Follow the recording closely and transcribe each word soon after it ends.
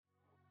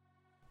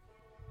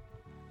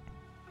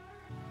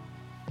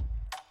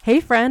Hey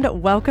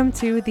friend, welcome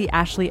to the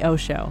Ashley O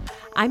Show.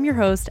 I'm your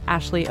host,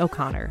 Ashley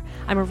O'Connor.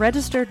 I'm a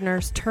registered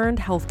nurse turned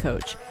health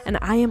coach, and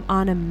I am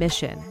on a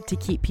mission to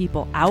keep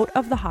people out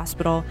of the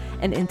hospital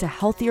and into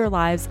healthier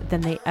lives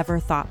than they ever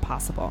thought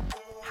possible.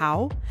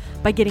 How?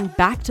 By getting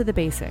back to the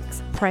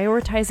basics,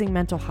 prioritizing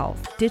mental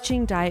health,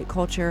 ditching diet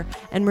culture,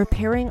 and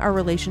repairing our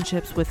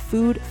relationships with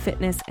food,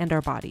 fitness, and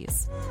our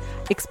bodies.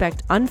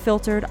 Expect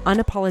unfiltered,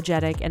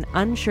 unapologetic, and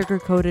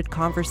unsugar-coated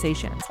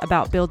conversations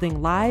about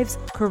building lives,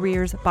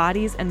 careers,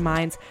 bodies, and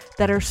minds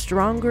that are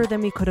stronger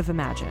than we could have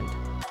imagined.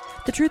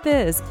 The truth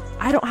is,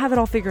 I don't have it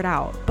all figured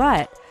out,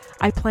 but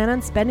I plan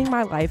on spending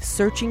my life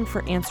searching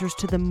for answers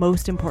to the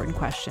most important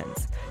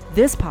questions.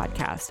 This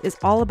podcast is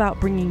all about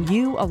bringing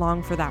you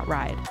along for that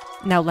ride.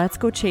 Now let's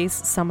go chase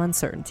some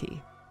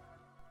uncertainty.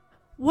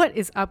 What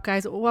is up,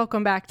 guys?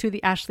 Welcome back to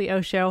the Ashley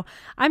O Show.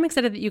 I'm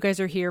excited that you guys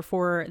are here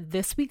for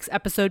this week's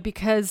episode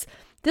because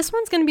this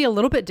one's going to be a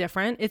little bit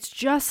different. It's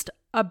just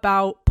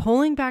about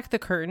pulling back the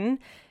curtain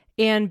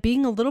and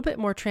being a little bit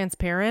more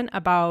transparent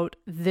about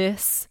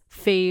this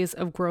phase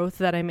of growth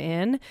that I'm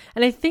in.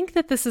 And I think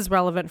that this is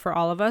relevant for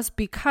all of us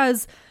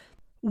because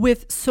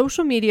with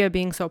social media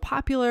being so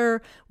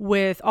popular,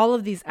 with all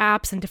of these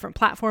apps and different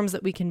platforms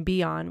that we can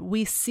be on,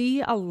 we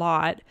see a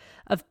lot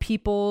of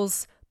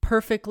people's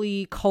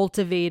perfectly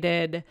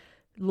cultivated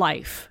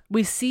life.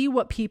 We see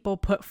what people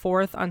put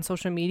forth on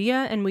social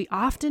media, and we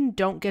often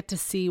don't get to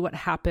see what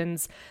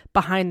happens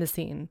behind the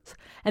scenes.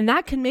 And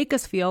that can make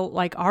us feel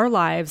like our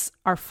lives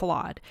are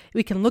flawed.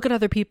 We can look at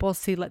other people,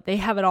 see that they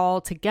have it all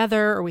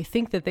together, or we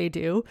think that they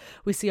do.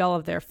 We see all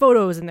of their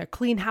photos and their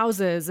clean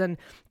houses and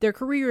their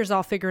careers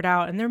all figured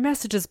out and their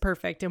message is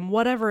perfect and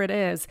whatever it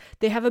is.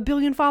 They have 1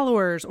 billion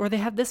followers, or they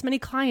have this many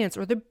clients,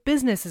 or their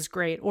business is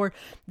great, or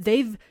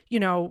they've,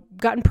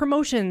 gotten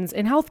promotions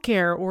in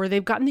healthcare, or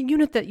they've gotten the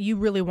unit that you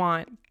really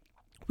want.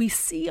 We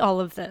see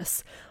all of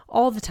this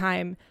all the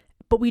time,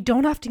 but we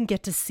don't often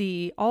get to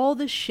see all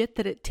the shit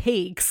that it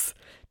takes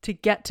to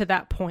get to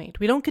that point.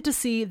 We don't get to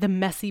see the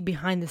messy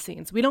behind the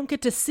scenes. We don't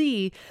get to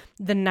see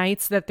the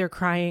nights that they're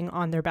crying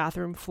on their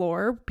bathroom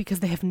floor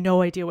because they have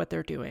no idea what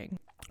they're doing.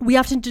 We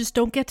often just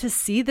don't get to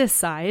see this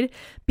side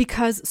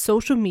because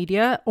social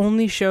media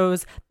only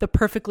shows the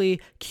perfectly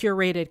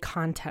curated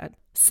content.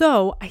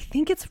 So I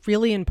think it's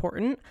really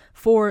important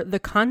for the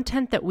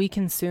content that we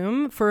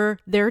consume for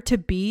there to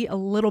be a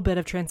little bit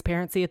of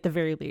transparency at the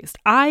very least.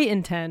 I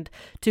intend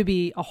to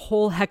be a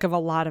whole heck of a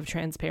lot of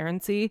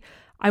transparency.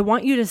 I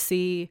want you to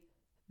see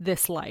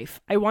this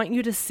life. I want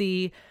you to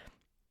see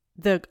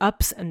the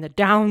ups and the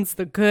downs,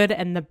 the good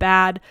and the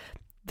bad,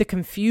 the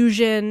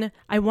confusion.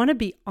 I want to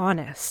be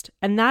honest.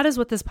 And that is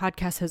what this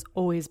podcast has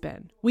always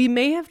been. We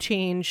may have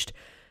changed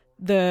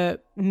the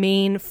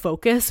main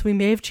focus. We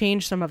may have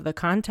changed some of the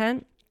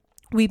content.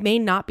 We may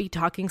not be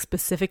talking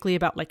specifically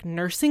about like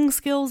nursing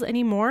skills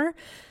anymore,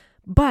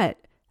 but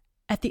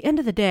at the end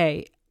of the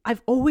day,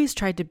 I've always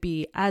tried to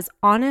be as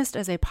honest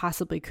as I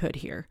possibly could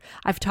here.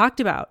 I've talked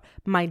about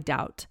my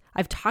doubt.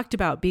 I've talked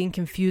about being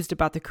confused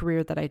about the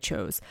career that I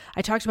chose.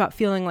 I talked about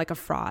feeling like a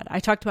fraud. I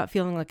talked about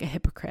feeling like a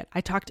hypocrite. I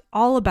talked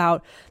all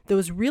about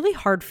those really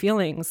hard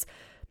feelings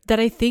that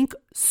I think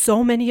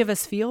so many of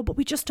us feel, but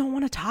we just don't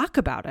want to talk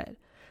about it.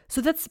 So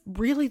that's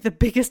really the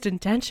biggest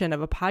intention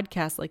of a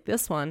podcast like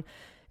this one,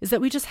 is that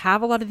we just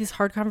have a lot of these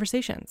hard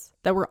conversations,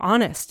 that we're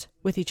honest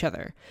with each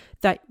other,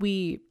 that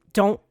we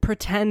don't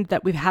pretend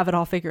that we have it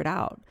all figured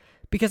out.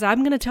 Because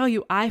I'm going to tell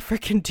you, I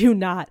freaking do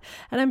not.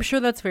 And I'm sure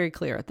that's very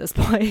clear at this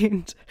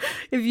point.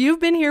 If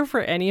you've been here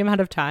for any amount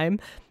of time,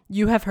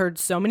 you have heard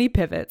so many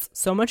pivots,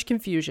 so much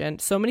confusion,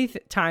 so many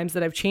times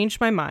that I've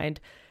changed my mind.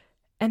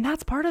 And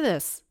that's part of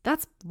this.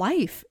 That's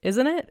life,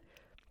 isn't it?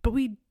 But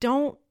we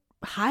don't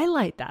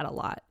highlight that a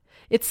lot.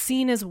 It's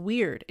seen as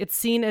weird. It's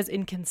seen as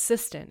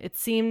inconsistent. It's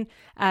seen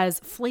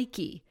as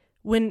flaky,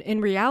 when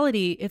in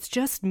reality, it's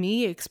just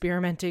me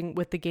experimenting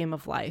with the game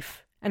of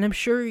life. And I'm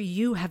sure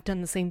you have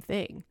done the same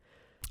thing.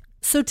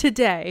 So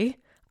today,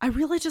 I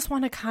really just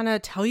want to kind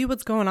of tell you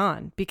what's going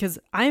on because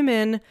I'm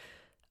in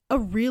a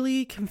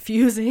really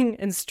confusing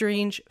and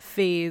strange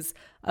phase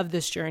of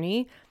this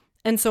journey.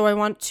 And so I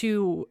want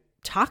to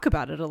talk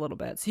about it a little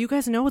bit so you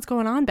guys know what's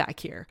going on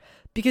back here,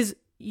 because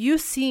you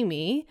see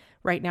me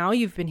right now.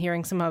 You've been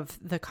hearing some of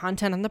the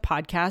content on the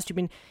podcast. You've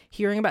been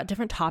hearing about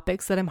different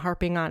topics that I'm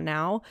harping on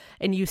now.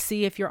 And you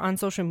see, if you're on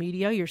social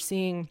media, you're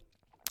seeing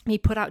me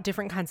put out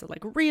different kinds of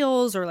like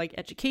reels or like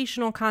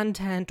educational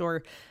content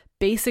or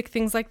basic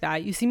things like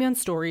that. You see me on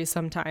stories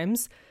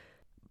sometimes.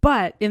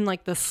 But in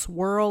like the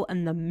swirl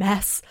and the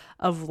mess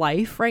of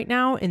life right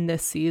now in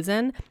this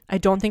season, I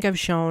don't think I've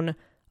shown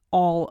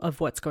all of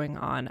what's going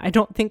on. I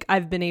don't think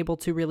I've been able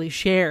to really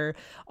share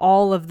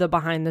all of the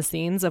behind the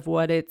scenes of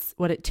what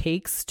it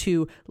takes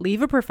to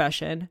leave a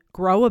profession,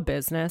 grow a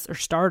business or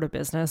start a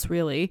business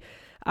really,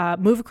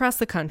 move across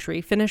the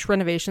country, finish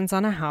renovations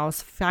on a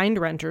house, find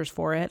renters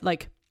for it,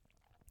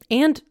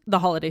 and the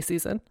holiday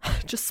season.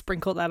 Just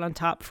sprinkle that on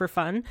top for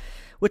fun,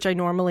 which I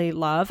normally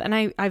love. And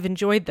I've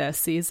enjoyed this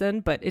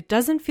season, but it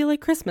doesn't feel like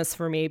Christmas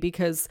for me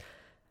because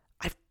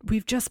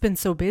we've just been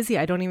so busy.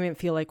 I don't even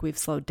feel like we've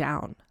slowed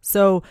down.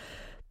 So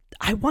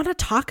I want to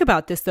talk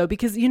about this though,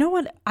 because you know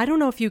what? I don't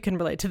know if you can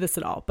relate to this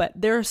at all, but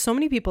there are so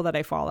many people that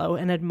I follow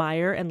and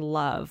admire and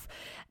love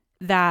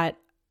that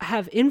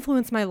have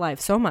influenced my life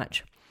so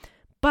much.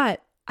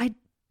 But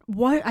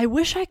I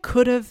wish I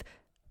could have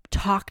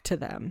talked to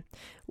them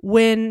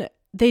when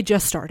they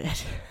just started.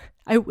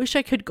 I wish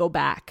I could go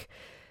back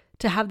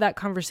to have that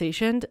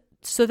conversation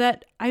so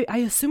that I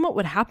assume what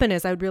would happen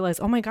is I would realize,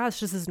 oh my gosh,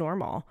 this is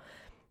normal.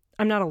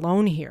 I'm not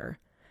alone here.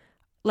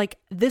 Like,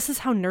 this is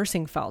how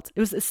nursing felt. It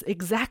was this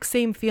exact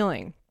same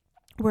feeling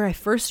where I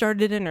first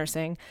started in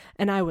nursing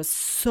and I was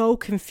so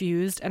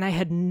confused and I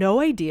had no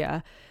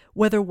idea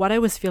whether what I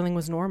was feeling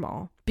was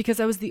normal because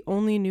I was the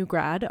only new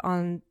grad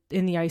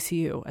in the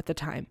ICU at the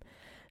time.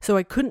 So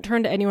I couldn't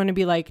turn to anyone and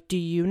be like, do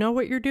you know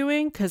what you're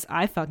doing? Because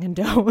I fucking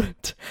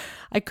don't.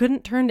 I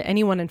couldn't turn to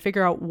anyone and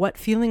figure out what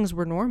feelings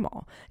were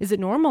normal. Is it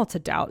normal to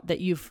doubt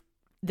that you've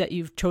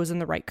chosen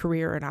the right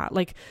career or not?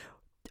 Like,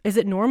 is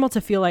it normal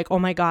to feel like, oh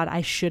my God,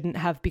 I shouldn't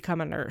have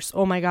become a nurse?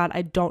 Oh my God,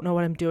 I don't know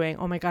what I'm doing.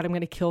 Oh my God, I'm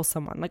going to kill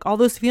someone. Like all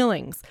those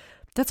feelings.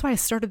 That's why I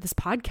started this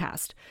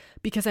podcast,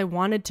 because I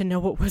wanted to know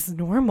what was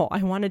normal.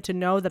 I wanted to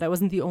know that I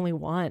wasn't the only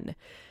one.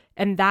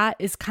 And that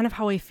is kind of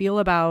how I feel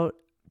about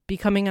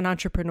becoming an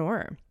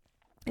entrepreneur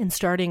and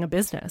starting a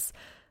business.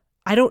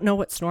 I don't know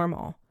what's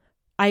normal.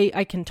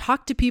 I can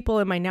talk to people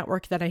in my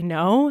network that I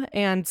know,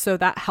 and so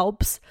that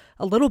helps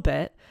a little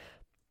bit,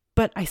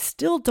 but I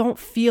still don't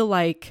feel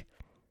like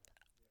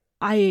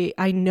I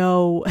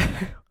know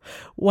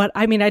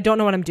I don't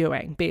know what I'm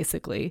doing,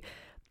 basically.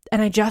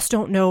 And I just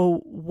don't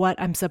know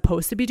what I'm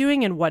supposed to be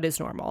doing and what is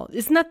normal.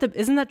 Isn't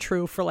that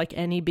true for like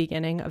any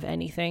beginning of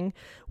anything?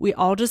 We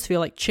all just feel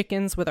like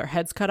chickens with our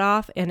heads cut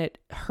off, and it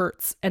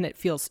hurts and it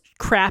feels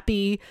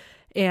crappy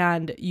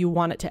and you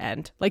want it to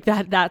end. Like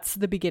that's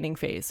the beginning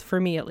phase for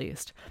me, at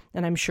least.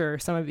 And I'm sure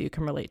some of you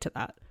can relate to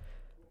that.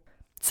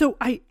 So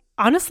I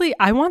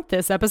want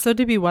this episode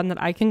to be one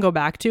that I can go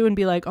back to and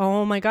be like,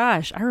 oh my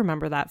gosh, I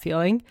remember that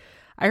feeling.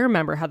 I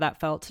remember how that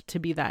felt to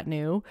be that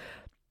new,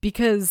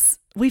 because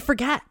we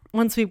forget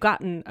once we've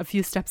gotten a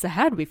few steps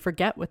ahead, we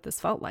forget what this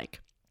felt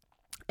like.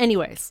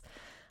 Anyways,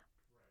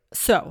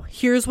 so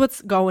here's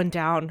what's going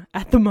down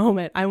at the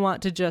moment. I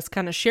want to just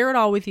kind of share it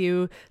all with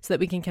you so that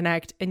we can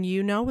connect and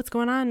you know what's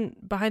going on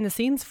behind the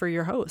scenes for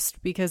your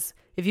host. Because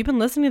if you've been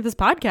listening to this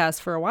podcast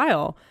for a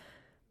while,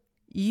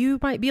 you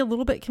might be a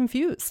little bit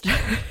confused.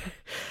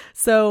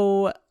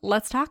 So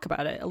let's talk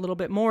about it a little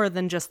bit more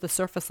than just the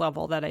surface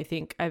level that I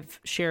think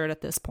I've shared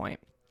at this point.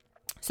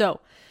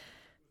 So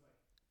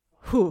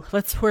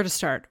where to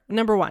start?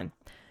 Number one,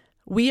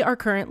 we are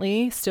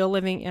currently still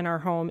living in our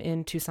home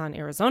in Tucson,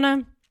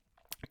 Arizona,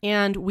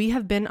 and we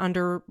have been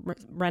under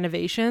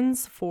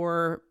renovations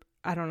for,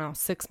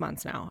 6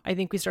 months now. I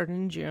think we started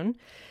in June.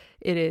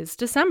 It is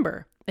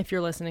December, if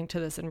you're listening to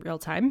this in real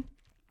time.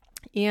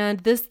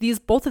 And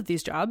both of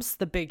these jobs,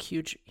 the big,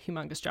 huge,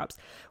 humongous jobs,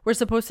 were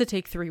supposed to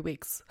take 3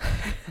 weeks.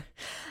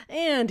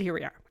 And here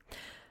we are.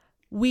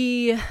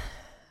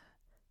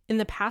 In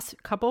the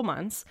past couple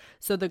months,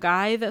 so the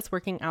guy that's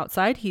working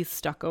outside, he's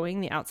stuccoing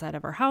the outside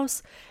of our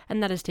house,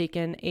 and that has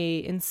taken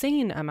an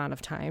insane amount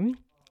of time.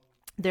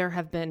 There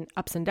have been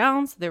ups and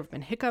downs. There have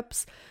been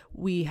hiccups.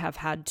 We have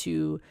had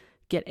to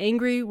get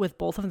angry with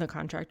both of the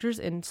contractors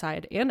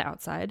inside and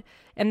outside.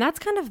 And that's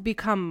kind of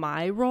become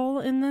my role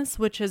in this,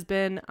 which has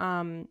been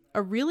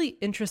a really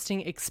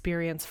interesting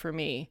experience for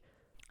me.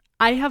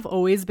 I have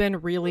always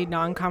been really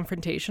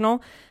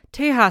non-confrontational.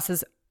 Tejas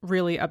is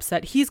really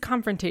upset. He's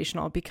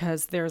confrontational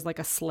because there's like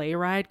a sleigh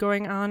ride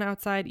going on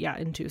outside. Yeah,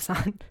 in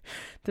Tucson.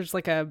 There's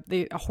like a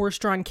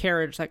horse-drawn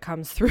carriage that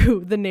comes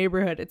through the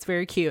neighborhood. It's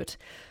very cute,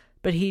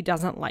 but he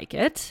doesn't like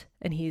it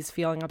and he's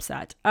feeling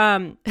upset.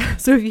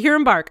 So if you hear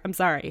him bark, I'm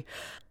sorry.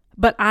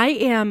 But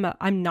I'm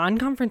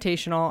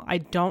non-confrontational. I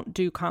don't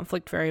do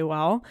conflict very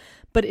well,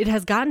 but it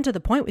has gotten to the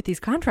point with these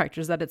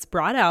contractors that it's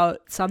brought out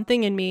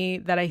something in me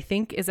that I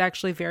think is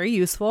actually very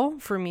useful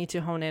for me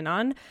to hone in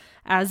on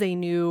as a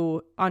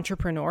new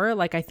entrepreneur.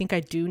 Like, I think I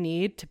do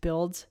need to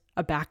build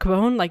a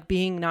backbone, like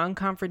being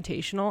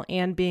non-confrontational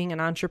and being an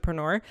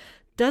entrepreneur.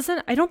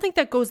 I don't think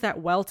that goes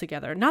that well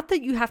together. Not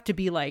that you have to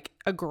be like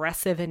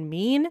aggressive and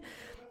mean,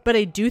 but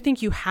I do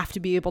think you have to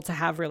be able to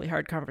have really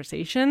hard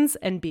conversations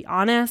and be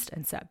honest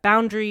and set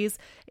boundaries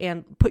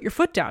and put your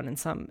foot down in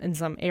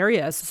some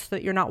areas so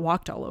that you're not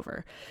walked all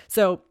over.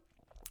 So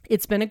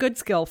it's been a good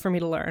skill for me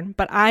to learn,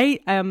 but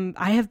I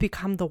have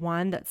become the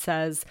one that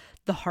says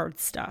the hard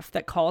stuff,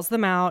 that calls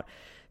them out,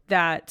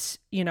 that,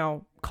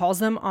 calls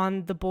them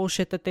on the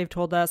bullshit that they've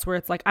told us, where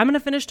it's like, I'm going to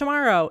finish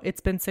tomorrow.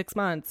 It's been 6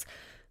 months.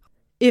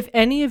 If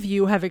any of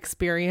you have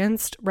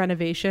experienced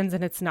renovations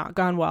and it's not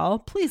gone well,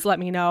 please let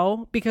me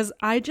know, because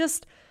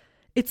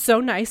it's so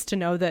nice to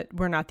know that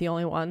we're not the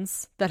only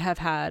ones that have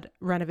had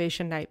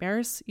renovation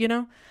nightmares,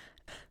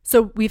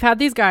 So we've had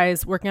these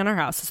guys working on our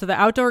house. So the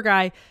outdoor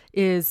guy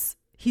he's,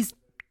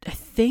 I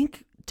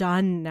think,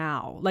 done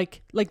now.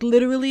 Like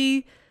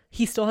literally,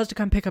 he still has to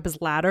come pick up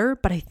his ladder,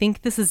 but I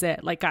think this is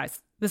it. Like,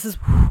 guys, this is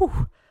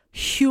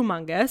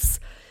humongous.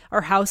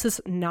 Our house is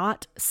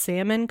not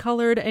salmon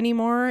colored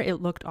anymore.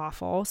 It looked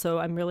awful. So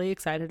I'm really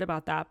excited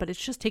about that, but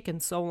it's just taken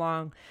so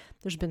long.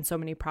 There's been so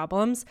many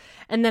problems.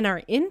 And then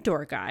our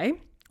indoor guy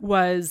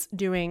was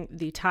doing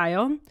the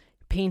tile,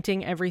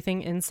 painting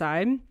everything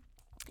inside,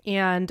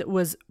 and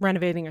was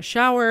renovating a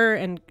shower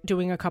and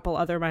doing a couple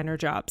other minor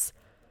jobs.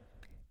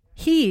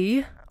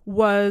 He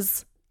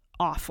was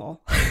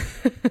awful.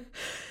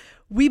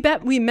 We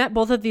met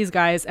both of these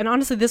guys, and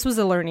honestly, this was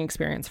a learning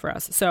experience for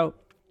us. So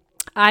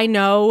I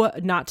know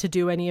not to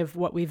do any of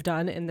what we've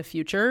done in the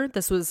future.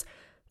 This was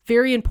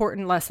very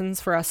important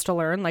lessons for us to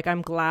learn. Like,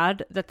 I'm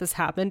glad that this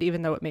happened,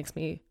 even though it makes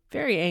me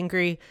very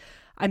angry.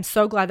 I'm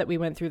so glad that we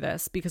went through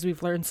this because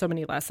we've learned so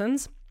many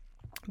lessons.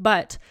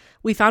 But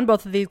we found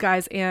both of these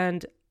guys,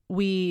 and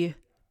we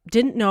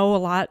didn't know a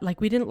lot.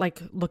 Like, we didn't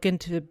look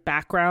into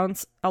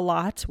backgrounds a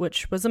lot,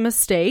 which was a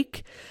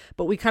mistake.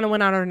 But we kind of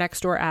went on our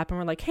Nextdoor app and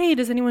we're like, hey,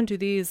 does anyone do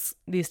these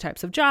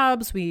types of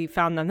jobs? We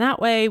found them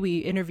that way. We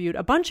interviewed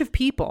a bunch of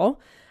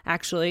people,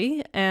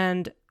 actually,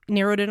 and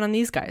narrowed in on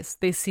these guys.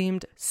 They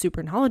seemed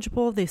super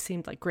knowledgeable. They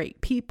seemed like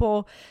great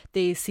people.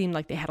 They seemed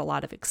like they had a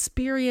lot of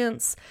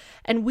experience.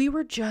 And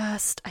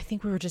I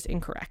think we were just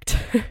incorrect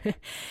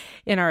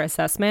in our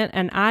assessment.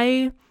 And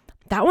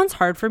that one's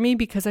hard for me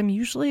because I'm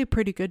usually a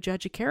pretty good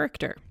judge of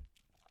character.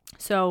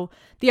 So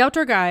the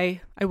outdoor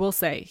guy, I will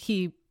say,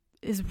 he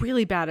is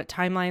really bad at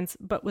timelines,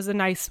 but was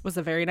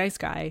a very nice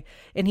guy.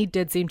 And he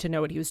did seem to know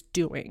what he was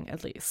doing,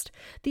 at least.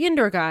 The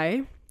indoor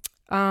guy,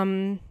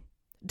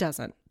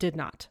 did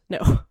not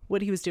know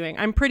what he was doing.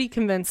 I'm pretty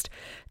convinced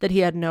that he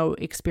had no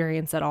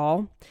experience at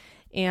all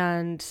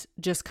and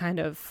just kind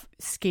of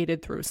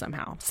skated through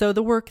somehow. So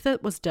the work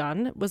that was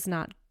done was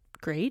not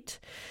great.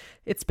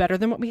 It's better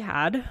than what we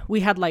had.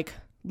 We had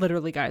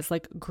literally, guys,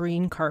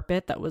 green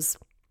carpet that was,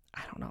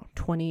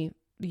 20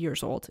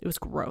 years old. It was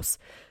gross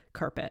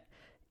carpet,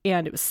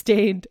 and it was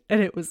stained,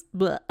 and it was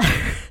bleh.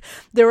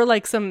 There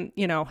were some,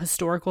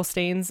 historical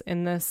stains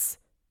on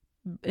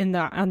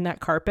that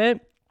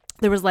carpet.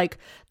 There was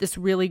this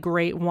really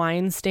great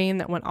wine stain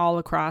that went all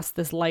across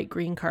this light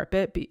green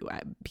carpet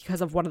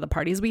because of one of the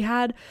parties we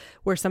had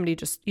where somebody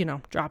just,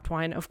 dropped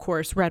wine, of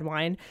course, red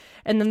wine.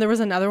 And then there was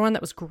another one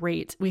that was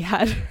great. We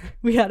had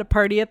a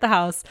party at the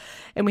house,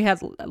 and we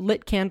had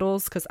lit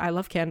candles because I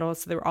love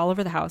candles. So they were all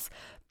over the house,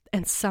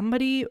 and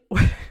somebody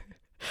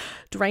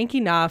drank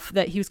enough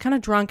that he was kind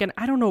of drunk. And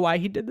I don't know why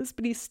he did this,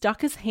 but he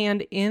stuck his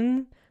hand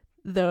in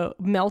the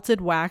melted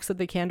wax of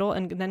the candle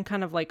and then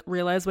kind of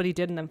realized what he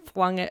did and then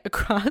flung it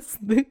across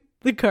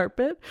the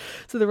carpet.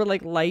 So there were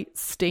light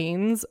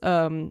stains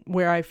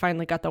where I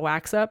finally got the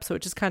wax up. So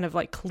it just kind of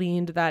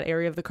cleaned that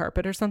area of the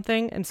carpet or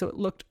something. And so it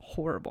looked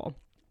horrible.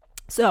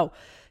 So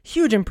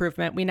huge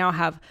improvement. We now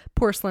have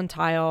porcelain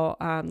tile,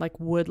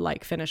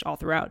 wood finish all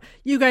throughout.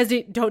 You guys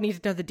don't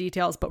need to know the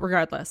details, but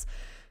regardless,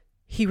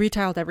 he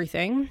retiled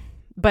everything,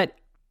 but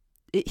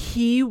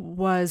he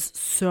was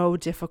so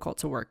difficult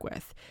to work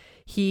with.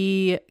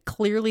 He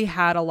clearly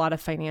had a lot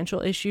of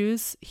financial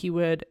issues. He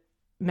would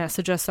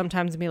message us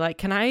sometimes and be like,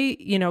 can I,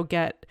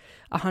 get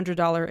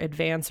 $100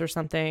 advance or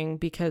something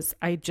because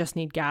I just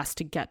need gas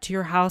to get to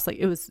your house?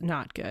 It was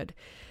not good.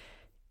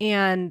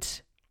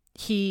 And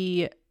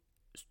he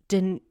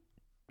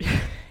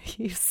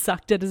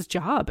sucked at his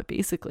job,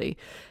 basically.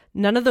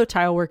 None of the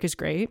tile work is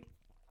great.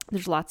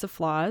 There's lots of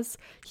flaws.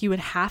 He would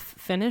half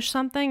finish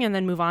something and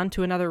then move on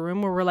to another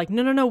room where we're like,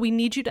 no, we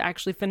need you to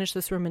actually finish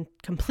this room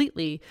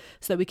completely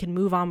so that we can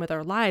move on with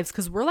our lives.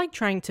 Because we're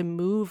trying to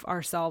move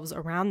ourselves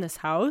around this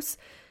house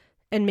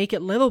and make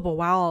it livable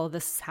while all of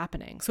this is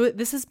happening. So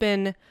this has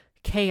been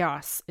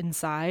chaos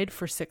inside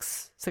for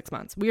six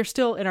months. We are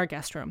still in our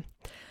guest room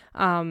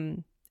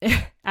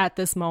at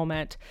this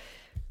moment.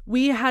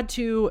 We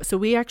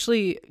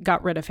actually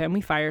got rid of him.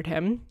 We fired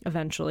him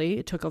eventually.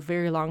 It took a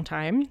very long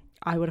time.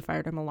 I would have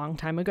fired him a long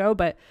time ago,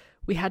 but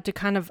we had to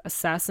kind of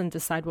assess and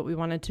decide what we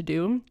wanted to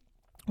do.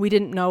 We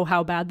didn't know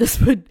how bad this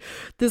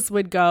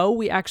would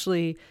go.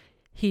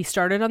 He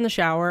started on the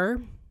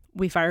shower.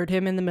 We fired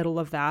him in the middle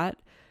of that.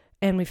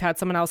 And we've had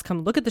someone else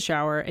come look at the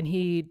shower and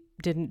he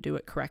didn't do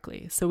it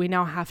correctly. So we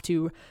now have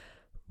to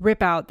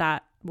rip out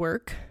that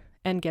work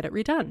and get it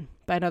redone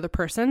by another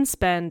person,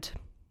 spend,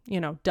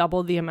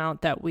 double the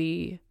amount that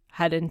we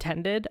had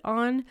intended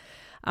on,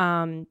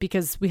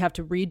 because we have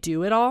to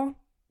redo it all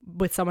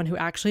with someone who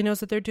actually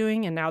knows what they're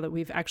doing. And now that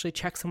we've actually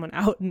checked someone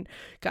out and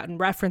gotten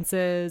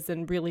references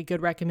and really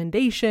good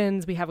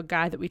recommendations, we have a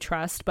guy that we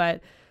trust, but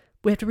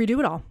we have to redo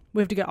it all.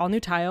 We have to get all new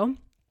tile,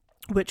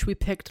 which we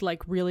picked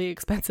really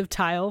expensive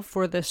tile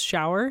for this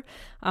shower.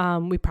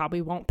 We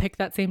probably won't pick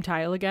that same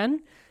tile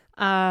again.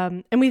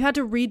 And we've had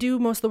to redo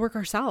most of the work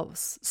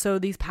ourselves. So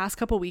these past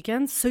couple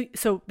weekends,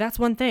 so that's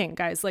one thing,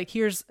 guys,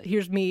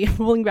 here's me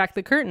pulling back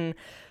the curtain.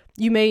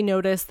 You may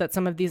notice that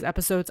some of these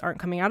episodes aren't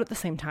coming out at the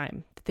same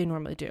time that they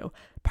normally do.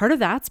 Part of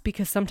that's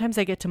because sometimes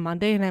I get to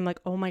Monday and I'm like,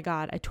 oh my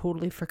God, I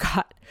totally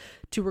forgot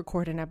to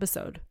record an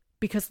episode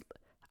because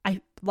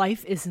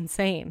life is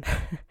insane.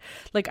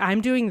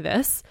 I'm doing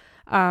this.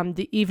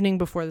 the evening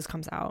before this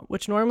comes out,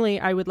 which normally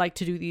I would like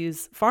to do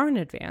these far in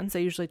advance. I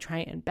usually try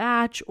it in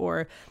batch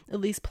or at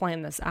least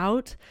plan this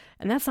out.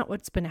 And that's not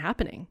what's been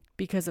happening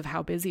because of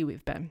how busy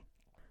we've been.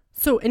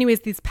 So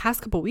anyways, these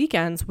past couple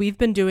weekends, we've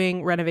been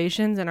doing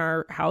renovations in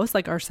our house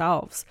like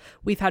ourselves.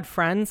 We've had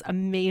friends,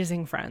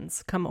 amazing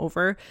friends, come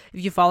over.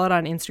 If you followed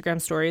on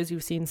Instagram stories,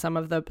 you've seen some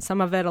of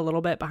it a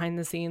little bit behind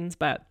the scenes,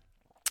 but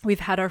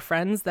we've had our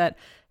friends that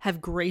have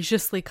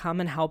graciously come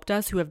and helped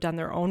us who have done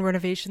their own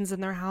renovations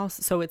in their house.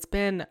 So it's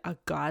been a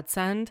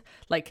godsend.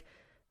 Like,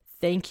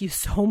 thank you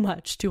so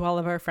much to all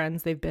of our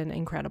friends. They've been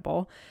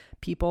incredible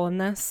people in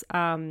this.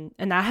 And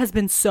that has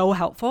been so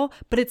helpful,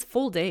 but it's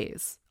full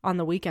days on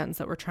the weekends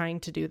that we're trying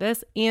to do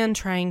this and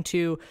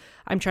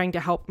I'm trying to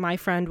help my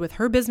friend with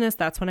her business.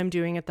 That's what I'm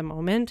doing at the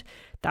moment.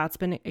 That's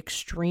been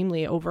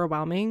extremely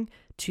overwhelming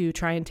to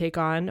try and take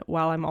on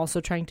while I'm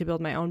also trying to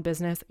build my own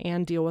business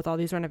and deal with all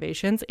these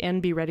renovations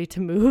and be ready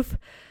to move.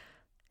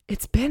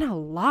 It's been a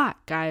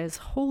lot, guys.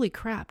 Holy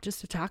crap.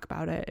 Just to talk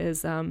about it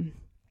is,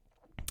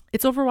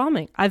 it's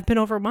overwhelming. I've been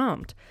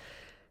overwhelmed.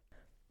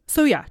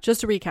 So yeah,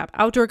 just to recap,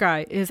 Outdoor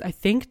Guy is, I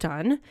think,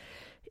 done.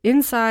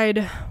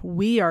 Inside,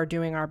 we are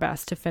doing our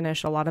best to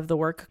finish a lot of the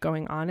work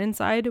going on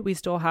inside. We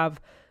still have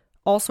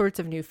all sorts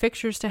of new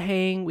fixtures to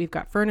hang. We've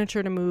got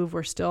furniture to move.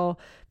 We're still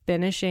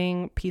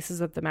finishing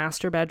pieces of the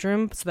master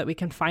bedroom so that we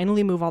can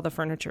finally move all the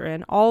furniture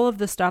in. All of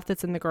the stuff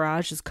that's in the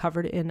garage is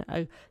covered in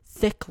a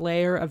thick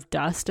layer of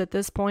dust at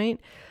this point.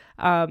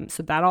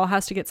 So that all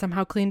has to get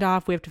somehow cleaned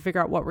off. We have to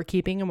figure out what we're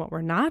keeping and what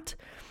we're not.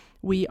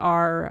 We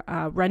are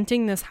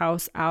renting this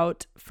house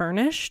out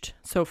furnished.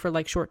 So for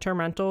like short-term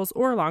rentals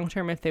or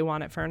long-term if they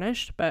want it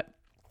furnished. But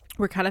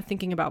we're kind of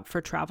thinking about for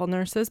travel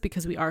nurses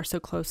because we are so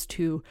close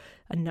to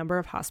a number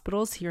of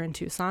hospitals here in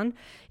Tucson.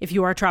 If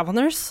you are a travel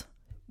nurse,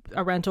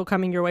 a rental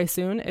coming your way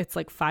soon. It's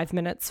like 5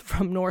 minutes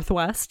from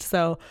Northwest.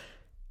 So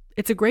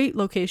it's a great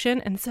location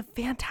and it's a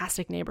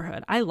fantastic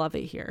neighborhood. I love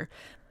it here.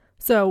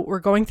 So we're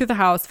going through the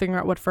house, figuring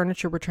out what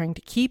furniture we're trying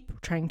to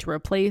keep, trying to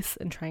replace,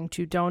 and trying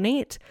to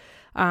donate.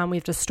 We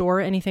have to store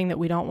anything that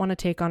we don't want to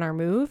take on our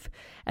move.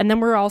 And then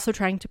we're also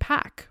trying to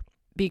pack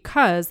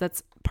because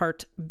that's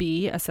part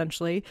B,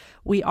 essentially.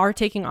 We are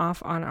taking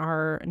off on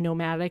our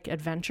nomadic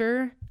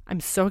adventure. I'm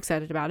so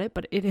excited about it,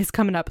 but it is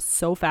coming up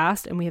so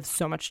fast and we have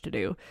so much to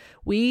do.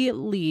 We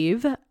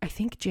leave, I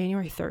think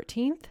January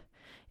 13th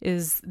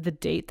is the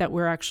date that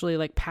we're actually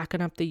like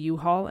packing up the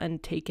U-Haul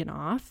and taking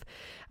off,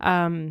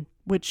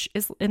 which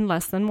is in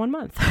less than 1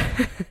 month.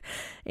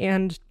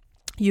 And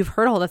you've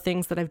heard all the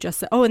things that I've just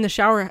said. Oh, and the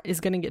shower is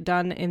going to get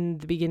done in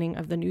the beginning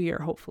of the new year,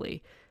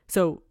 hopefully.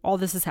 So all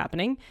this is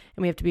happening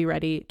and we have to be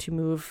ready to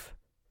move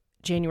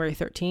January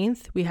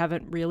 13th. We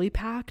haven't really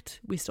packed.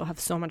 We still have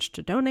so much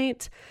to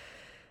donate.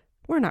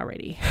 We're not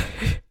ready.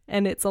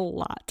 And it's a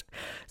lot.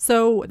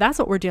 So that's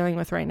what we're dealing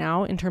with right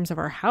now in terms of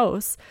our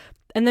house.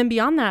 And then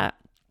beyond that,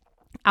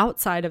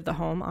 outside of the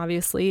home,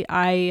 obviously,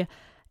 I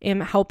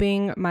am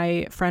helping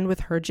my friend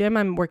with her gym.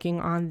 I'm working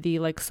on the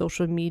like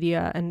social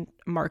media and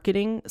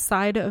marketing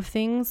side of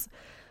things.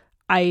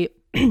 I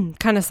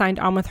kind of signed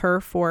on with her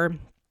for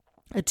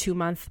a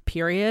 2-month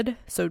period,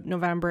 so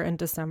November and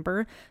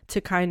December, to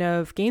kind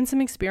of gain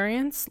some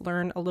experience,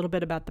 learn a little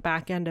bit about the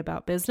back end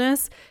about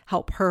business,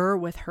 help her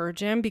with her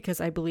gym because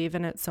I believe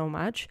in it so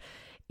much,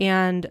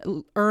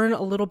 and earn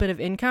a little bit of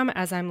income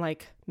as I'm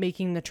like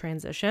making the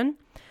transition.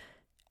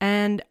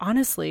 And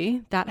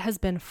honestly, that has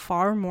been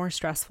far more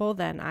stressful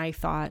than I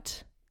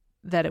thought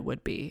that it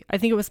would be. I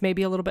think it was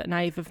maybe a little bit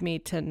naive of me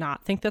to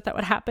not think that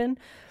would happen.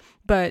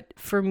 But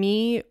for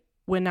me,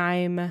 when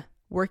I'm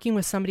working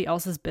with somebody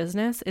else's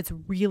business, it's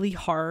really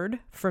hard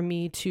for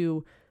me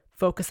to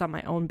focus on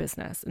my own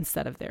business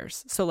instead of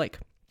theirs. So like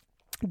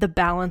the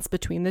balance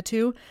between the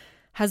two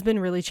has been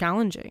really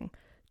challenging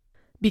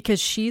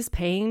because she's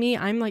paying me.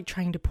 I'm like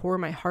trying to pour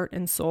my heart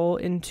and soul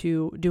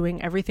into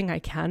doing everything I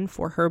can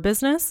for her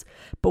business.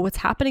 But what's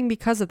happening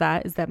because of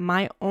that is that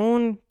my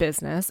own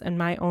business and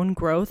my own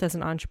growth as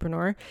an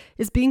entrepreneur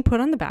is being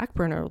put on the back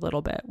burner a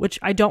little bit, which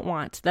I don't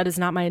want. That is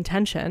not my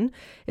intention.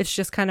 It's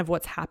just kind of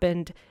what's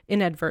happened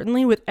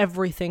inadvertently with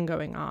everything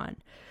going on.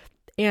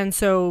 And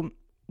so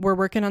we're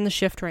working on the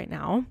shift right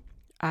now.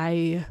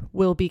 I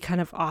will be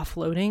kind of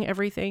offloading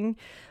everything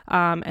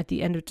at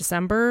the end of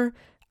December.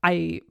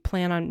 I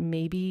plan on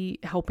maybe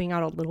helping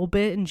out a little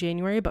bit in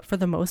January, but for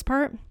the most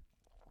part,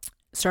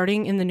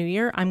 starting in the new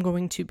year, I'm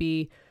going to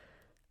be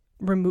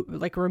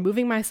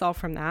removing myself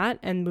from that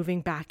and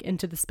moving back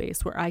into the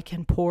space where I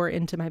can pour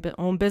into my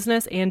own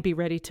business and be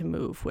ready to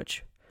move,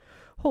 which,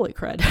 holy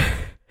crud,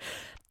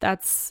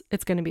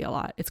 it's going to be a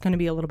lot. It's going to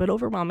be a little bit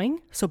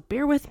overwhelming. So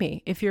bear with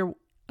me. If you're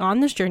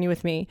on this journey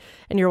with me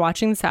and you're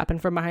watching this happen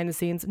from behind the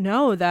scenes,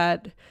 know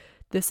that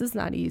this is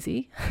not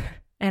easy.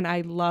 And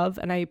I love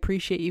and I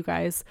appreciate you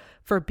guys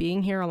for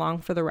being here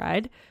along for the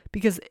ride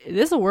because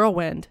this is a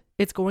whirlwind.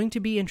 It's going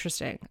to be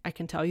interesting. I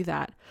can tell you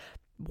that.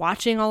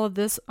 Watching all of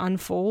this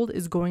unfold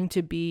is going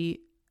to be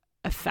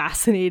a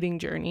fascinating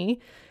journey.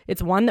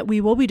 It's one that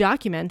we will be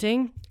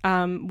documenting.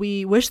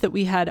 We wish that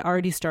we had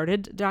already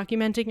started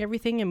documenting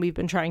everything, and we've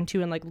been trying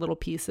to in like little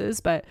pieces,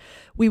 but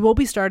we will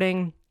be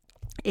starting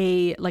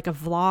a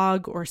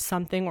vlog or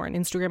something, or an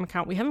Instagram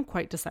account. We haven't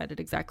quite decided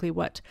exactly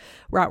what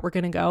route we're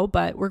going to go,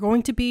 but we're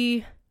going to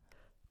be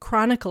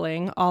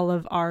chronicling all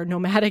of our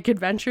nomadic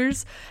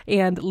adventures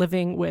and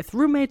living with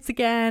roommates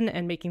again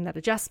and making that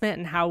adjustment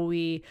and how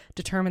we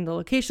determine the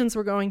locations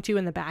we're going to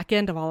and the back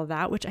end of all of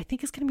that, which I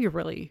think is going to be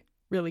really,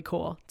 really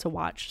cool to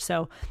watch.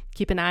 So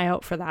keep an eye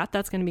out for that.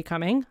 That's going to be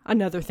coming.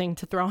 Another thing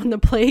to throw on the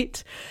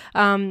plate.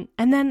 And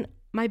then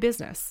my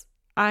business.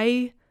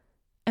 I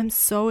am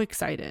so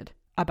excited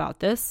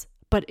about this,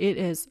 but it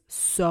is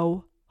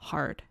so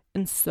hard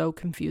and so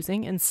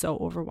confusing and so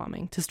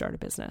overwhelming to start a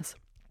business.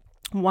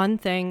 One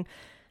thing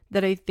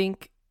that I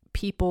think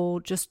people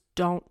just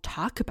don't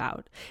talk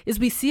about is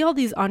we see all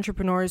these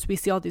entrepreneurs, we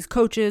see all these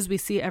coaches, we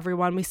see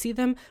everyone, we see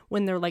them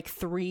when they're like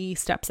 3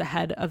 steps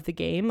ahead of the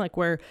game, like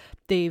where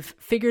they've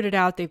figured it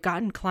out, they've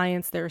gotten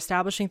clients, they're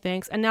establishing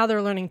things, and now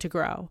they're learning to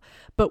grow.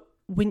 But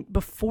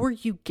before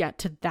you get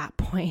to that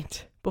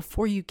point,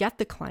 before you get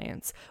the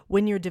clients,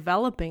 when you're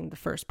developing the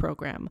first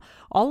program,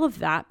 all of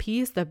that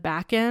piece, the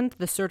back end,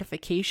 the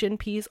certification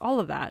piece, all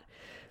of that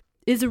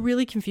is a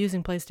really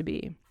confusing place to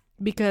be.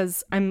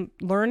 Because I'm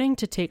learning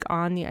to take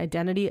on the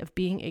identity of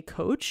being a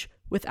coach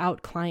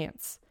without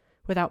clients,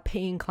 without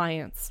paying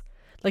clients.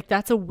 Like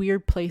that's a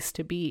weird place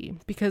to be,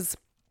 because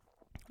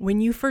when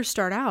you first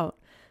start out,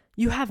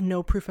 you have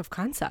no proof of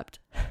concept.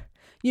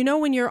 You know,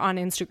 when you're on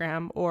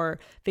Instagram or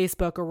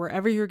Facebook or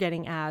wherever you're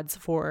getting ads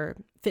for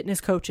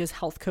fitness coaches,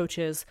 health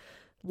coaches,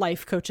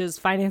 life coaches,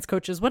 finance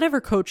coaches, whatever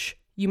coach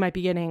you might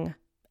be getting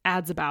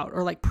ads about,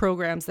 or like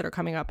programs that are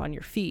coming up on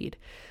your feed,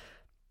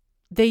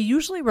 they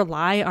usually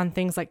rely on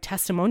things like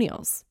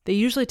testimonials. They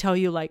usually tell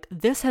you like,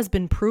 this has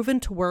been proven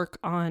to work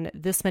on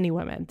this many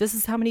women. This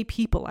is how many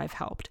people I've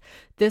helped.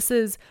 This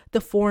is the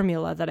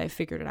formula that I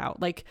figured it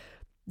out. Like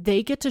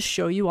they get to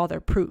show you all their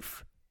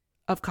proof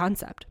of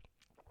concept.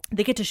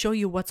 They get to show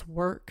you what's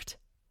worked,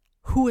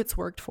 who it's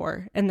worked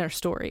for, and their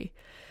story.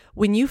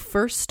 When you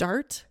first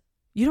start,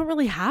 you don't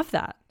really have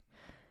that.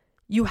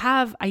 You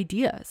have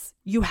ideas,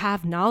 you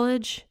have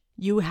knowledge,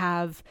 you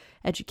have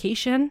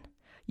education,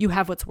 you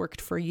have what's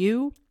worked for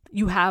you.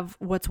 You have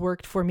what's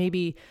worked for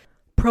maybe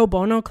pro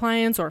bono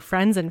clients or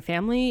friends and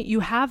family.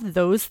 You have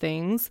those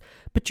things,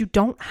 but you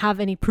don't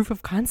have any proof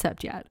of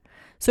concept yet.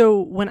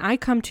 So when I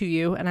come to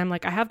you and I'm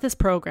like, I have this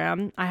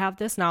program, I have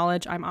this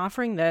knowledge, I'm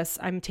offering this,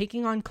 I'm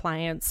taking on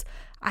clients,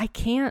 I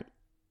can't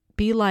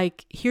be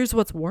like, here's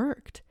what's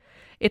worked.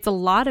 It's a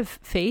lot of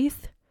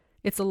faith.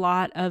 It's a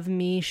lot of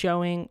me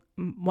showing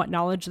what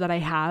knowledge that I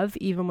have,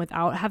 even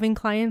without having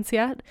clients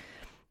yet.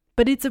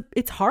 But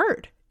it's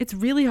hard. It's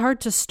really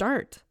hard to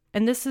start.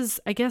 And this is,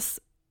 I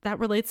guess, that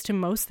relates to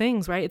most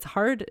things, right? It's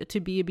hard to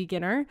be a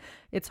beginner.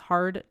 It's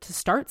hard to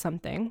start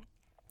something,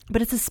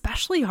 but it's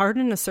especially hard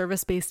in a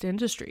service-based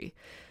industry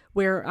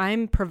where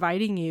I'm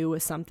providing you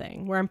with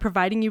something, where I'm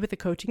providing you with a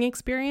coaching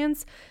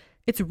experience.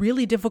 It's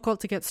really difficult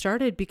to get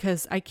started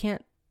because I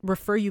can't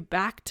refer you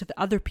back to the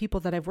other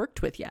people that I've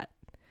worked with yet.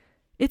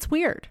 It's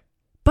weird,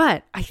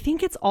 but I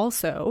think it's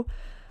also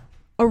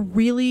a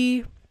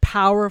really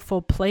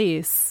powerful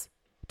place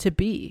to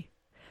be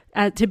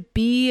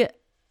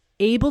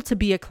able to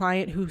be a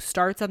client who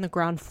starts on the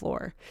ground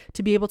floor,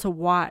 to be able to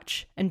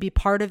watch and be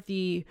part of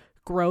the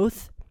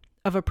growth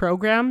of a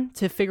program,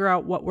 to figure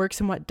out what works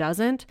and what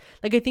doesn't.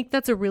 Like, I think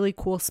that's a really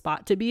cool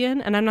spot to be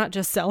in. And I'm not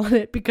just selling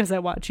it because I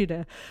want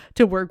you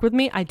to work with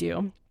me. I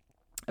do,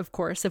 of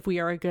course, if we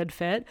are a good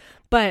fit.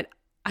 But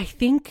I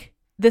think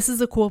this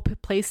is a cool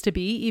place to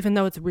be, even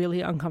though it's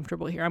really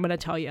uncomfortable here. I'm going to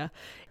tell you.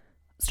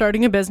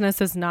 Starting a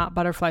business is not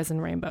butterflies and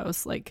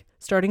rainbows. Like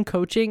starting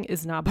coaching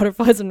is not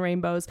butterflies and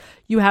rainbows.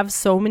 You have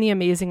so many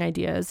amazing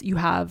ideas. You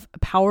have a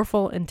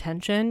powerful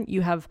intention. You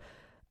have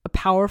a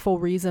powerful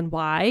reason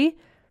why,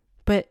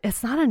 but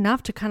it's not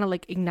enough to kind of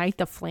like ignite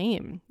the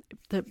flame,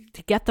 to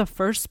get the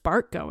first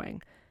spark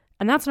going.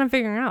 And that's what I'm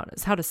figuring out,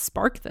 is how to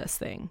spark this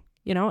thing,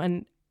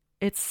 and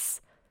it's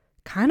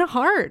kind of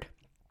hard.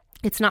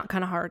 It's not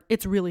kind of hard.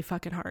 It's really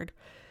fucking hard.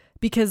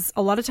 Because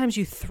a lot of times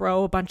you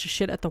throw a bunch of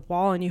shit at the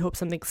wall and you hope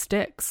something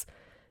sticks.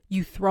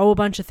 You throw a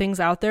bunch of things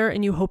out there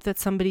and you hope that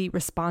somebody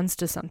responds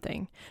to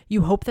something.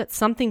 You hope that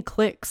something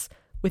clicks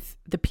with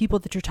the people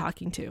that you're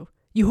talking to.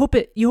 You hope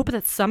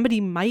that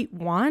somebody might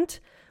want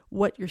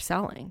what you're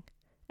selling.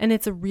 And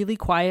it's a really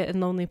quiet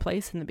and lonely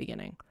place in the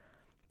beginning.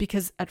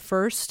 Because at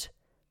first,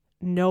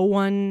 no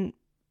one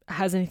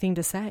has anything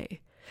to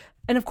say.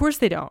 And of course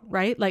they don't,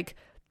 right? Like,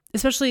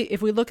 especially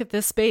if we look at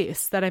this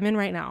space that I'm in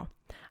right now.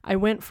 I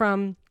went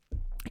from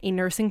a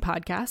nursing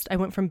podcast. I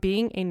went from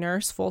being a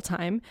nurse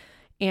full-time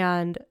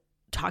and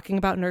talking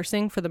about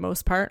nursing for the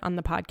most part on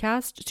the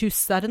podcast to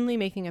suddenly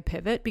making a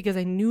pivot because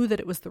I knew that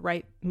it was the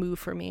right move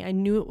for me. I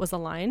knew it was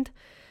aligned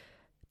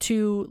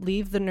to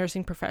leave the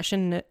nursing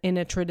profession in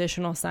a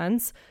traditional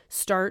sense,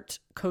 start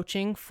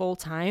coaching full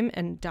time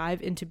and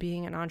dive into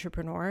being an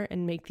entrepreneur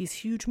and make these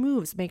huge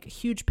moves, make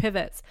huge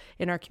pivots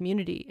in our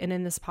community and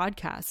in this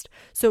podcast.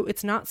 So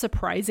it's not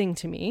surprising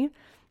to me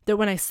that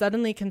when I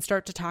suddenly can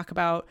start to talk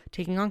about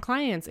taking on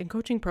clients and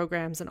coaching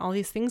programs and all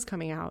these things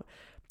coming out,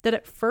 that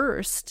at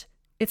first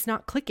it's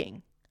not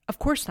clicking. Of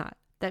course not.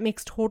 That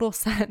makes total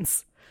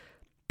sense.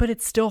 But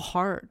it's still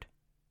hard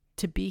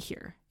to be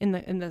here in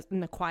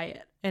the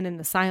quiet and in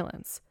the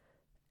silence.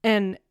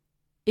 And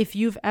if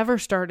you've ever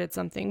started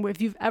something, if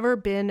you've ever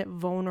been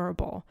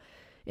vulnerable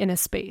in a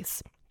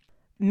space,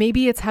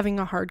 maybe it's having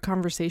a hard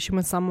conversation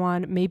with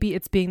someone. Maybe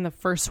it's being the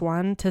first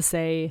one to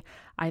say,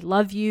 I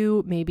love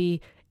you.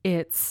 Maybe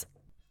it's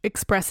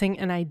expressing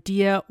an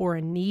idea or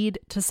a need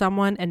to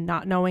someone and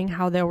not knowing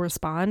how they'll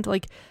respond.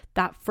 Like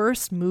that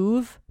first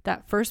move,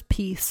 that first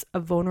piece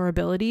of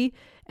vulnerability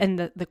and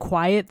the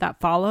quiet that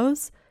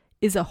follows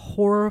is a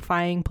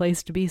horrifying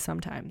place to be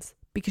sometimes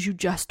because you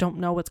just don't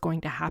know what's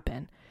going to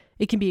happen.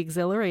 It can be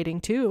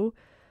exhilarating too,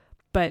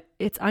 but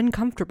it's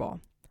uncomfortable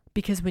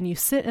because when you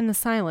sit in the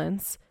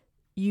silence,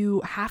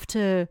 you have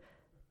to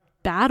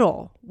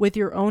battle with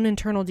your own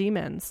internal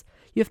demons.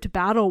 You have to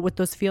battle with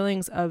those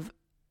feelings of,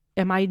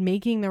 am I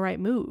making the right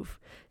move?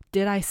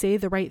 Did I say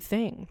the right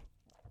thing?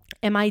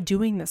 Am I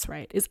doing this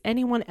right? Is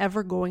anyone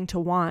ever going to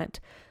want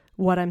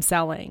what I'm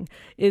selling?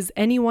 Is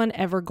anyone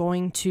ever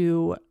going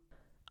to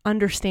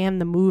understand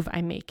the move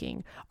I'm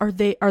making? Are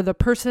the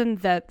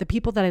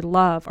people that I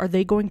love, are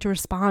they going to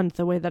respond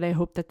the way that I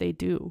hope that they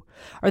do?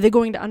 Are they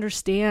going to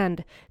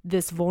understand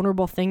this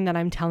vulnerable thing that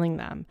I'm telling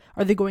them?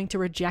 Are they going to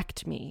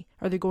reject me?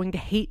 Are they going to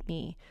hate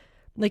me?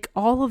 Like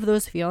all of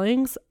those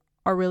feelings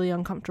are really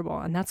uncomfortable.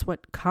 And that's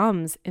what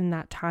comes in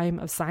that time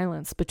of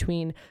silence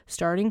between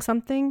starting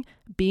something,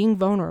 being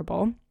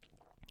vulnerable,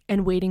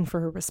 and waiting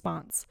for a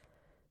response.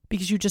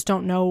 Because you just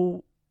don't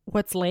know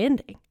what's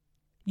landing.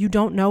 You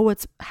don't know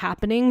what's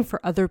happening for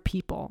other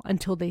people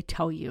until they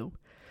tell you.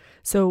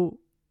 So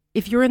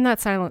if you're in that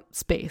silent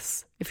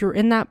space, if you're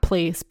in that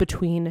place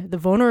between the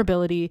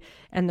vulnerability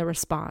and the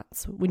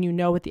response, when you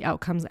know what the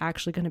outcome's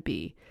actually going to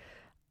be,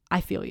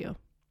 I feel you.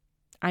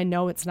 I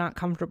know it's not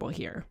comfortable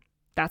here.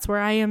 That's where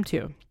I am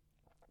too,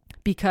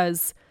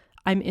 because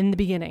I'm in the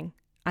beginning.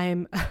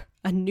 I'm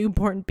a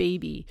newborn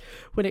baby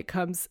when it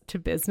comes to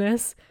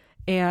business,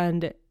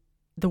 and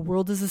the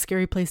world is a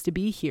scary place to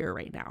be here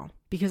right now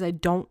because I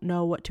don't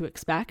know what to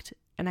expect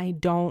and I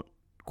don't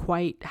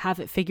quite have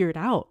it figured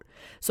out.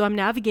 So I'm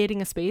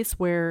navigating a space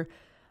where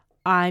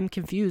I'm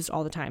confused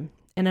all the time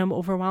and I'm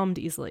overwhelmed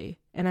easily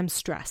and I'm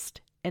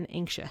stressed and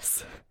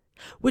anxious,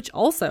 which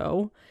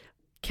also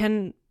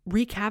can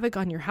wreak havoc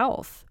on your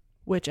health,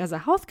 which as a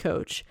health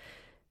coach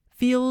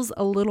feels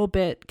a little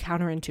bit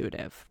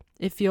counterintuitive.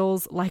 It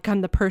feels like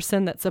I'm the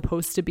person that's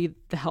supposed to be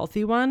the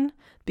healthy one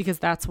because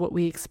that's what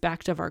we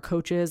expect of our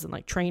coaches and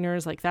like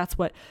trainers. Like that's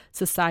what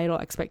societal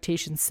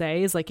expectations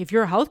say is like, if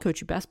you're a health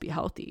coach, you best be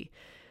healthy.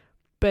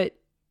 But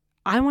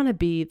I want to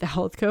be the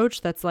health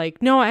coach that's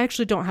like, no, I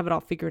actually don't have it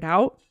all figured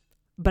out,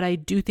 but I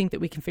do think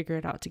that we can figure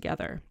it out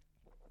together.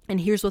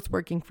 And here's what's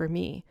working for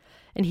me.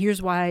 And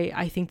here's why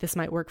I think this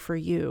might work for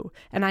you.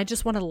 And I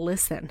just want to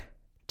listen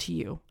to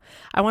you.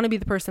 I want to be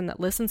the person that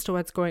listens to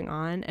what's going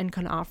on and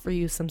can offer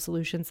you some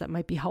solutions that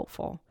might be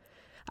helpful.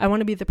 I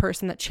want to be the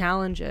person that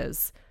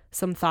challenges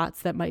some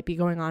thoughts that might be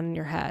going on in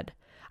your head.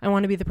 I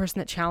want to be the person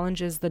that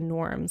challenges the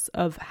norms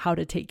of how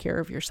to take care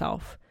of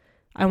yourself.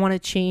 I want to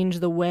change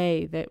the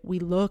way that we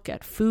look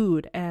at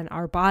food and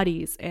our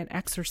bodies and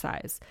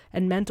exercise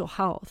and mental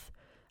health.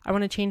 I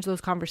want to change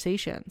those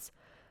conversations.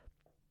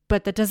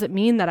 But that doesn't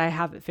mean that I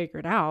have it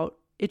figured out.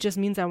 It just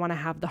means I want to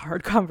have the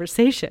hard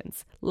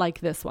conversations like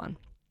this one.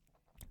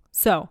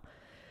 So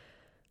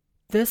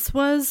this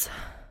was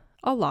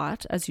a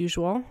lot, as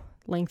usual,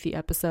 lengthy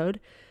episode,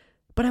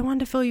 but I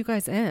wanted to fill you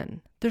guys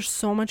in. There's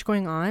so much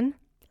going on,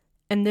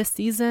 and this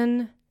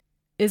season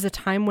is a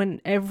time when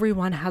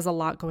everyone has a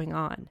lot going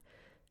on.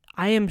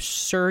 I am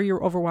sure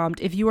you're overwhelmed.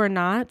 If you are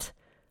not,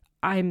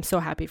 I'm so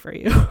happy for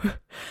you.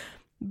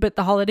 But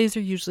the holidays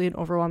are usually an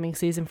overwhelming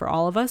season for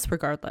all of us,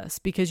 regardless,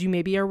 because you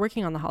maybe are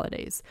working on the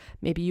holidays.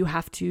 Maybe you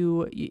have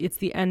to, it's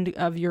the end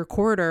of your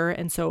quarter,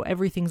 and so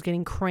everything's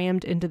getting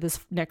crammed into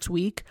this next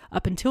week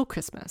up until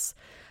Christmas,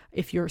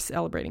 if you're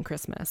celebrating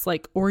Christmas,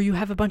 or you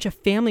have a bunch of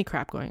family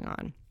crap going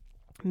on.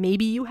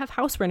 Maybe you have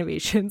house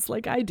renovations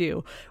like I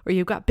do, or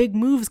you've got big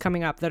moves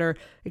coming up that are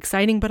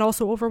exciting but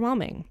also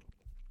overwhelming.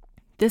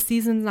 This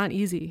season's not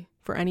easy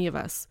for any of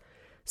us.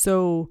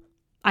 So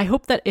I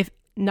hope that if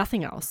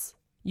nothing else,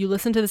 you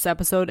listen to this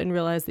episode and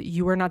realize that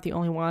you are not the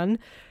only one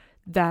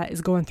that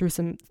is going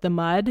through the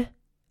mud,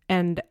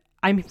 and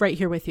I'm right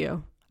here with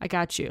you. I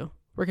got you.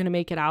 We're going to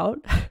make it out.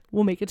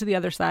 We'll make it to the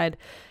other side,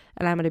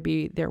 and I'm going to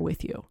be there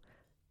with you.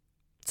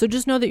 So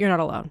just know that you're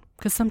not alone,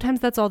 because sometimes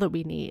that's all that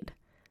we need.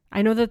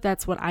 I know that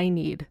that's what I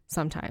need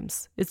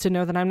sometimes, is to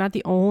know that I'm not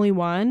the only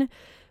one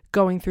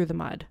going through the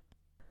mud.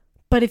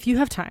 But if you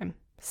have time,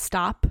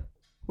 stop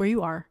where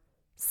you are,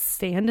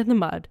 stand in the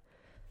mud,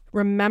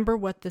 Remember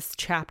what this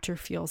chapter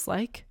feels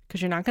like,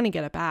 because you're not going to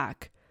get it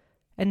back,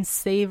 and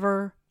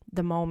savor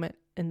the moment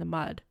in the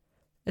mud.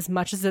 As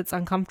much as it's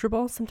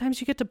uncomfortable, sometimes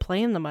you get to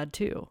play in the mud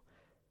too.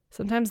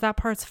 Sometimes that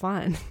part's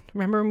fun.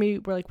 Remember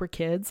when we're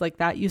kids? Like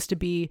that used to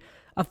be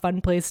a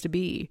fun place to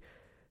be.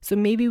 So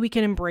maybe we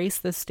can embrace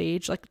this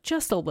stage like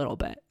just a little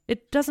bit.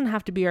 It doesn't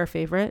have to be our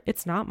favorite.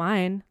 It's not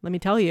mine, let me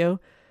tell you.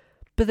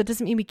 But that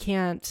doesn't mean we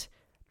can't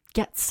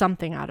get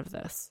something out of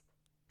this.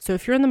 So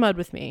if you're in the mud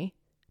with me,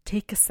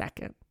 take a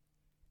second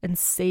and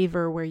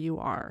savor where you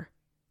are.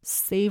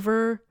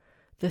 Savor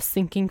the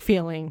sinking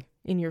feeling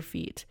in your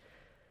feet,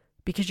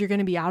 because you're going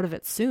to be out of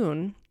it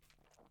soon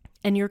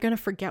and you're going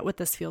to forget what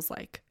this feels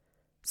like.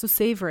 So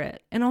savor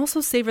it, and also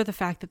savor the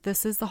fact that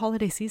this is the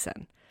holiday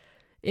season.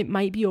 It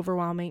might be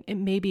overwhelming. It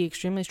may be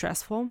extremely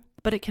stressful,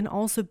 but it can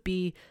also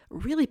be a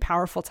really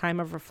powerful time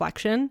of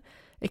reflection.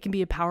 It can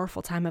be a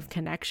powerful time of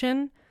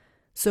connection.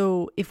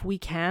 So if we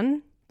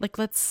can,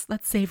 let's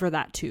savor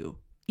that too,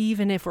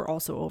 even if we're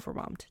also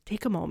overwhelmed.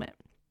 Take a moment.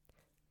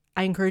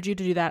 I encourage you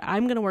to do that.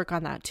 I'm going to work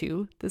on that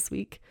too this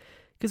week,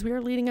 because we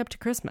are leading up to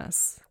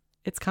Christmas.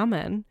 It's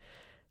coming.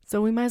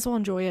 So we might as well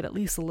enjoy it at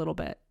least a little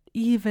bit,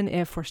 even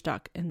if we're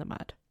stuck in the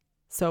mud.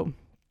 So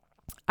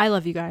I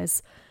love you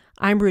guys.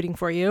 I'm rooting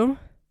for you.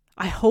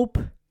 I hope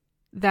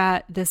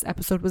that this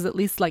episode was at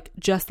least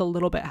just a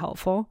little bit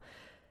helpful.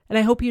 And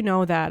I hope you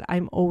know that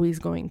I'm always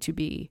going to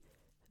be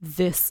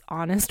this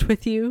honest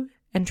with you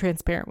and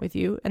transparent with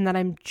you, and that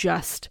I'm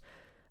just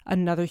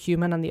another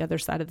human on the other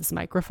side of this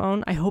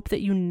microphone. I hope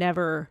that you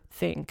never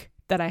think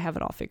that I have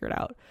it all figured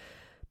out,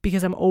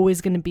 because I'm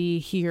always going to be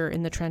here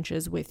in the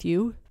trenches with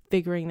you,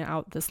 figuring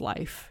out this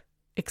life,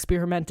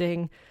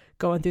 experimenting,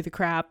 going through the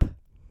crap,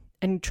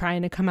 and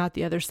trying to come out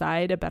the other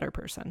side a better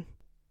person.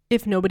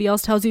 If nobody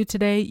else tells you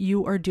today,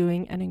 you are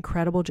doing an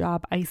incredible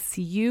job. I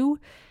see you,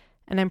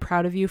 and I'm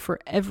proud of you for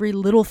every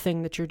little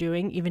thing that you're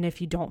doing, even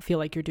if you don't feel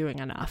like you're doing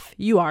enough.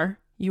 You are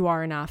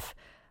enough.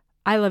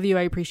 I love you.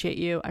 I appreciate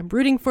you. I'm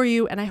rooting for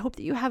you, and I hope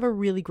that you have a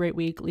really great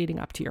week leading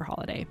up to your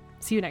holiday.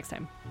 See you next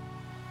time.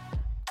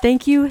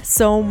 Thank you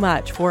so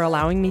much for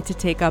allowing me to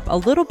take up a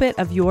little bit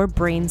of your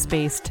brain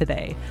space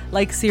today.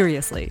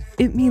 Seriously,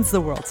 it means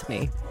the world to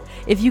me.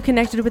 If you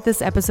connected with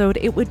this episode,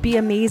 it would be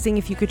amazing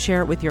if you could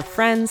share it with your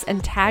friends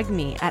and tag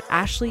me at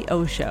Ashley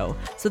O Show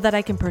so that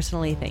I can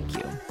personally thank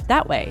you.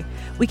 That way,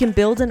 we can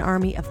build an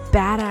army of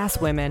badass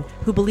women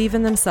who believe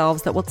in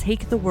themselves that will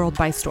take the world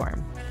by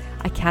storm.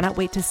 I cannot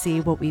wait to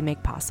see what we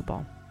make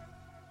possible.